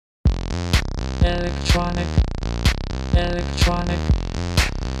electronic, electronic,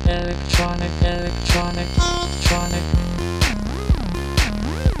 electronic, electronic, electronic.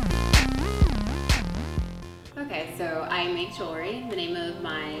 Okay, so I make jewelry. The name of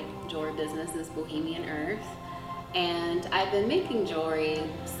my jewelry business is Bohemian Earth, and I've been making jewelry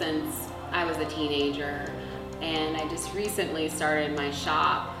since I was a teenager, and I just recently started my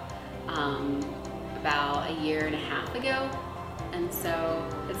shop about a year and a half ago, and so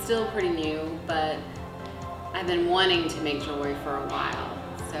it's still pretty new, but I've been wanting to make jewelry for a while,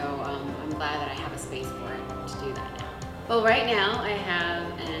 so I'm glad that I have a space for it to do that now. Well, right now I have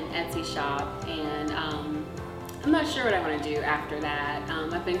an Etsy shop, and I'm not sure what I want to do after that.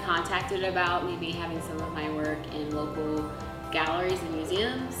 I've been contacted about maybe having some of my work in local galleries and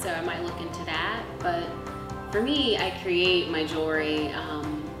museums, so I might look into that. But for me, I create my jewelry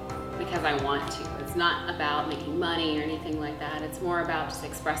because I want to. It's not about making money or anything like that. It's more about just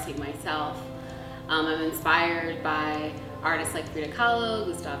expressing myself. I'm inspired by artists like Frida Kahlo,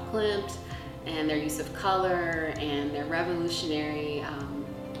 Gustav Klimt, and their use of color and their revolutionary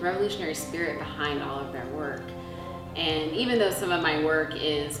spirit behind all of their work. And even though some of my work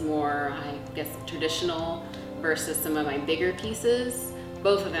is more, I guess, traditional versus some of my bigger pieces,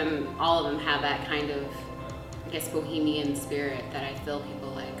 both of them, all of them have that kind of, I guess, bohemian spirit that I feel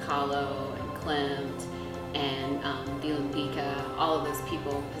people like Kahlo and Klimt and Bielendika, all of those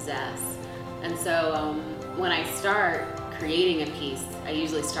people possess. And so when I start creating a piece, I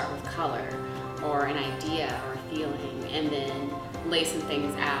usually start with color or an idea or a feeling, and then lay some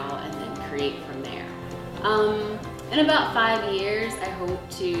things out and then create from there. In about 5 years, I hope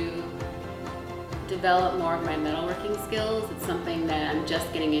to develop more of my metalworking skills. It's something that I'm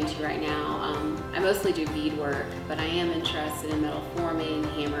just getting into right now. I mostly do beadwork, but I am interested in metal forming,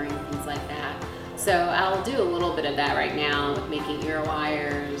 hammering, things like that. So I'll do a little bit of that right now with making ear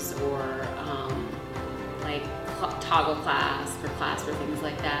wires or like toggle clasp or things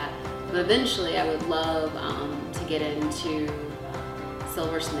like that. But eventually I would love to get into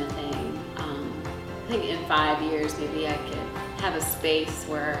silversmithing. I think in 5 years maybe I could have a space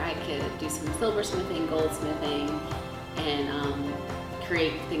where I could do some silversmithing, goldsmithing, and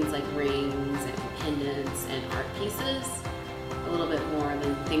create things like rings and pendants and art pieces, a little bit more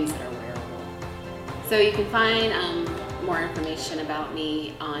than things that are wearable. So you can find more information about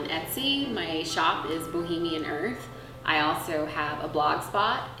me on Etsy. My shop is Bohemian Earth. I also have a blog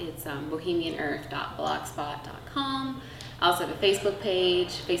spot. It's bohemianearth.blogspot.com. I also have a Facebook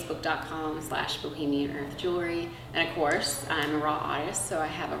page, facebook.com/bohemianearthjewelry. And of course, I'm a raw artist, so I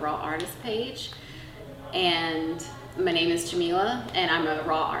have a raw artist page. And my name is Jameela, and I'm a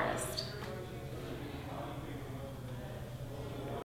raw artist.